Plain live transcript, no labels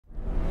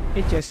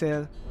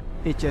HSL,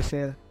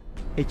 HSL,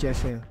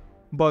 HSL.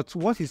 But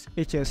what is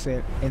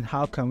HSL and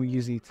how can we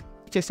use it?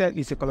 HSL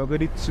is a color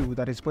grading tool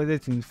that is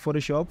present in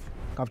Photoshop,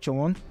 Capture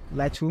One,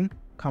 Lightroom,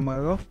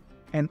 Camera Raw,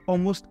 and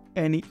almost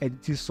any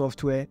editing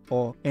software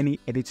or any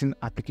editing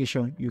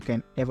application you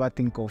can ever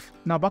think of.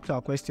 Now back to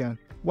our question,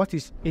 what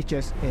is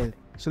HSL?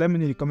 So let me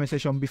know in the comment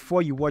section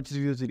before you watch this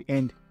video to the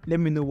end. Let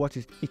me know what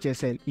is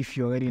HSL if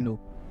you already know.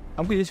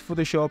 I'm going to use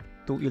Photoshop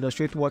to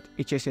illustrate what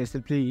HSL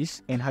simply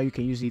is and how you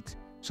can use it.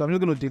 So I'm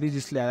just going to delete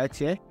this layer right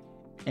here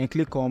and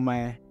click on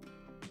my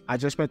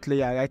adjustment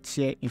layer right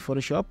here in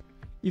Photoshop.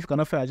 If you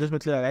cannot find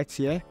adjustment layer right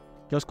here,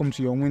 just come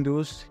to your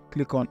windows,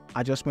 click on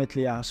adjustment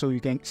layer so you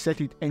can set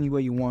it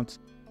anywhere you want.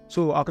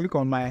 So I'll click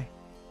on my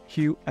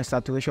hue and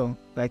saturation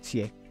right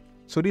here.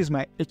 So this is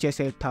my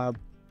HSL tab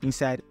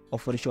inside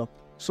of Photoshop.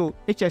 So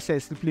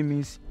HSL simply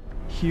means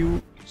hue,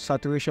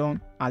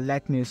 saturation and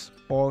lightness,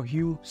 or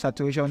hue,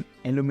 saturation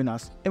and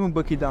luminance. Let me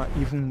break it down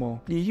even more.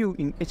 The hue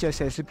in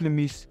HSL simply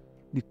means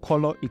the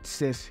color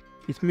itself.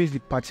 It means the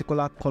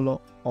particular color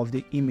of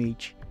the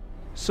image.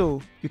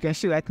 So you can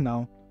see right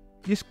now,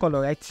 this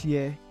color right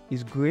here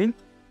is green,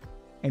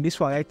 and this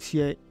one right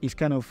here is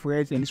kind of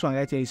red, and this one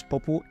right here is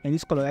purple, and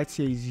this color right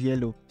here is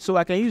yellow. So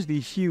I can use the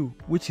hue,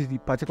 which is the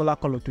particular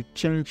color, to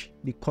change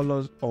the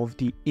colors of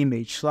the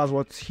image. So that's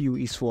what hue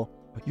is for.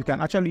 You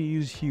can actually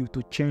use hue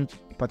to change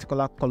the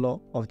particular color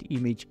of the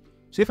image.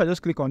 So if I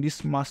just click on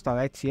this master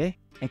right here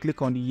and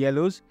click on the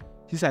yellows,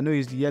 since I know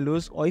it's the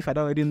yellows, or if I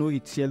don't already know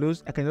it's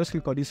yellows, I can just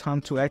click on this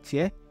hand tool right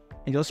here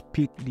and just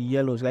pick the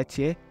yellows right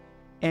here.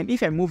 And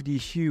if I move the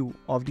hue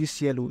of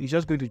this yellow, it's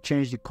just going to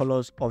change the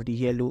colors of the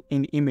yellow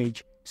in the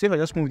image. So if I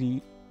just move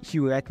the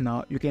hue right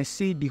now, you can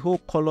see the whole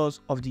colors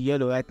of the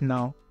yellow right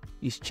now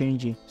is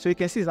changing. So you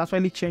can see it's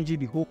actually changing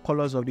the whole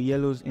colors of the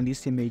yellows in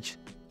this image.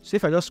 So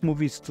if I just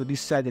move it to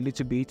this side a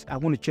little bit,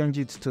 I'm going to change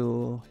it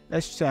to,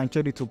 let's say I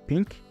change it to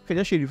pink. If I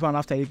just show you before and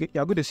after,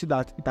 you're going to see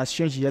that it has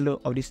changed the yellow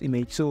of this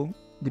image. So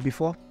the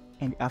before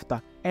and the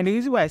after. And the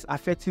reason why it's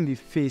affecting the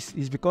face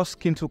is because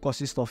skin tone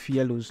consists of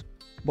yellows,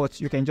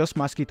 but you can just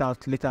mask it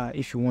out later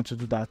if you want to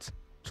do that.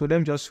 So let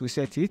me just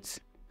reset it.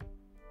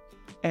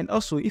 And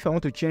also, if I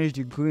want to change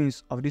the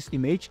greens of this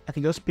image, I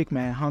can just pick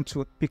my hand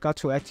to picker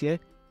tool right here,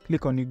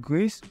 click on the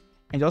greens,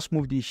 and just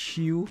move the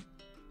hue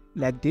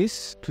like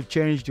this to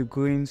change the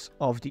greens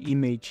of the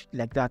image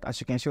like that,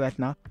 as you can see right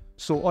now.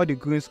 So all the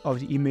greens of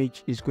the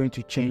image is going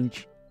to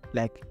change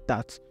like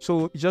that.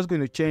 So it's just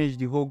going to change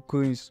the whole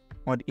greens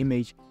on the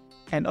image.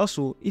 And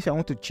also, if I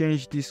want to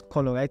change this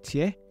color right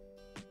here,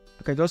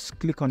 I can just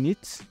click on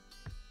it.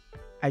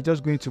 I'm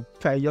just going to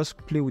just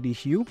play with the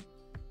hue.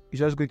 It's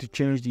just going to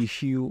change the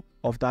hue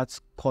of that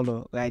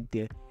color right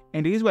there.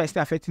 And the reason why it's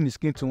still affecting the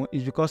skin tone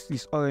is because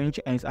it's orange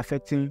and it's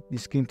affecting the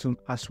skin tone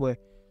as well.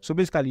 So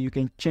basically, you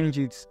can change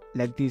it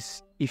like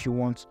this if you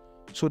want.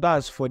 So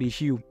that's for the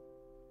hue.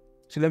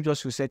 So let me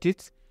just reset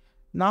it.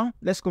 Now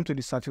let's come to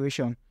the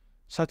saturation.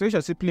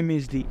 Saturation simply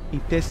means the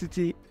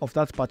intensity of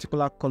that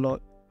particular color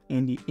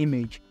in the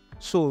image.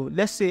 So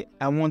let's say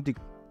I want the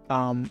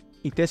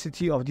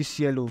intensity of this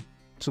yellow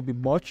to be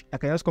much. I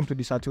can just come to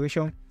the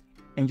saturation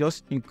and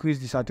just increase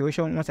the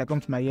saturation. Once I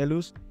come to my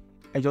yellows,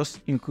 I just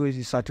increase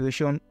the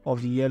saturation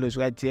of the yellows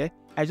right there.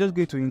 I just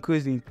going to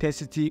increase the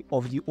intensity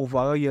of the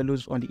overall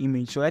yellows on the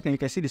image. So right now you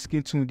can see the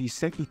skin tone, the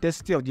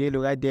intensity of the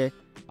yellow right there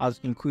has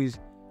increased.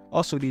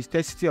 Also the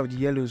intensity of the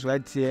yellows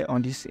right there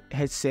on this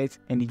headset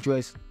and the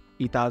dress,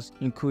 it has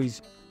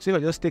increased. So if I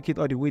just take it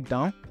all the way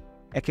down,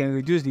 I can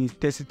reduce the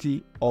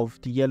intensity of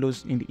the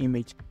yellows in the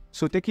image.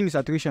 So taking the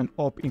saturation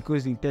up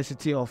increase the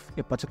intensity of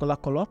a particular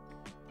color,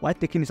 while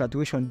taking the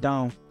saturation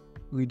down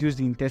reduce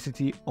the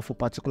intensity of a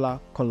particular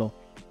color.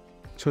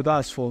 So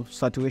that's for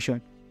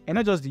saturation. And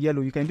not just the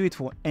yellow, you can do it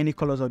for any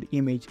colors of the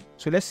image.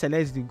 So let's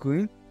select the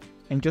green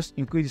and just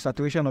increase the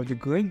saturation of the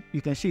green.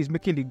 You can see it's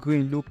making the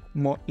green look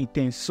more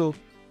intense. So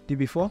the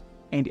before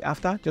and the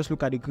after, just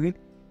look at the green.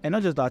 And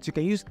not just that, you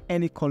can use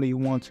any color you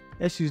want.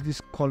 Let's use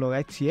this color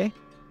right here.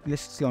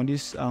 Let's see on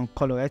this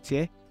color right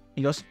here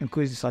and just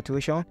increase the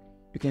saturation.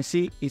 You can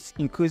see it's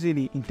increasing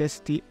the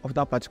intensity of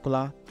that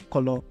particular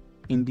color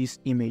in this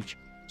image.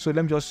 So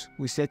let me just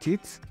reset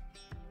it.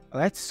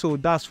 Alright, so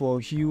that's for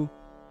hue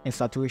and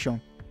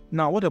saturation.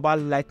 Now what about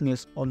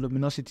lightness or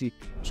luminosity?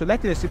 So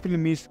lightness simply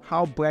means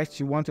how bright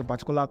you want a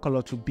particular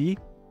color to be,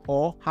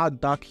 or how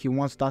dark you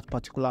want that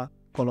particular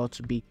color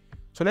to be.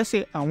 So let's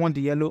say I want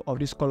the yellow of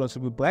this color to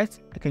be bright.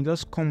 I can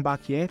just come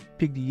back here,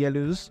 pick the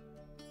yellows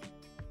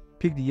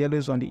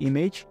on the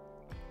image,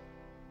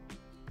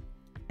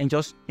 and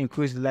just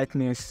increase the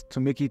lightness to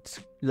make it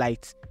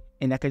light.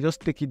 And I can just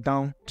take it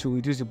down to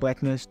reduce the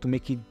brightness to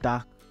make it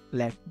dark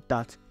like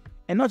that.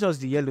 And not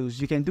just the yellows,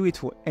 you can do it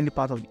for any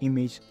part of the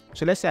image.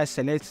 So let's say I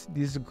select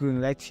this green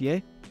right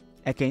here.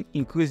 I can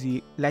increase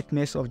the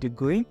lightness of the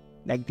green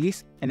like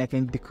this, and I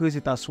can decrease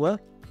it as well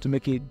to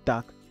make it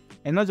dark.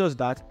 And not just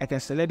that, I can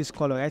select this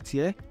color right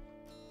here,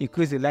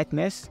 increase the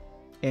lightness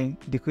and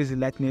decrease the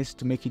lightness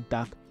to make it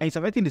dark. And it's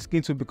affecting the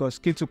skin tone because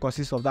skin tone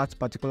consists of that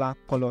particular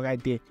color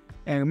right there.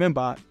 And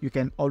remember, you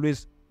can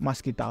always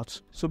mask it out.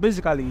 So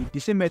basically, the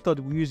same method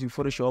we use in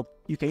Photoshop,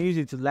 you can use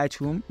it in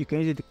Lightroom, you can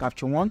use it in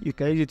Capture One, you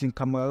can use it in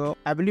Camera Raw.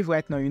 I believe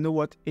right now you know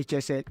what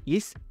HSL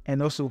is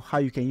and also how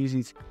you can use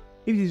it.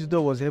 If this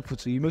video was helpful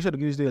to you, make sure to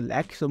give this video a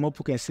like so more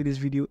people can see this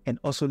video and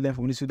also learn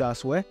from this video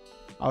as well.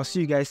 I'll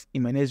see you guys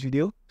in my next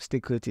video. Stay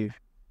creative.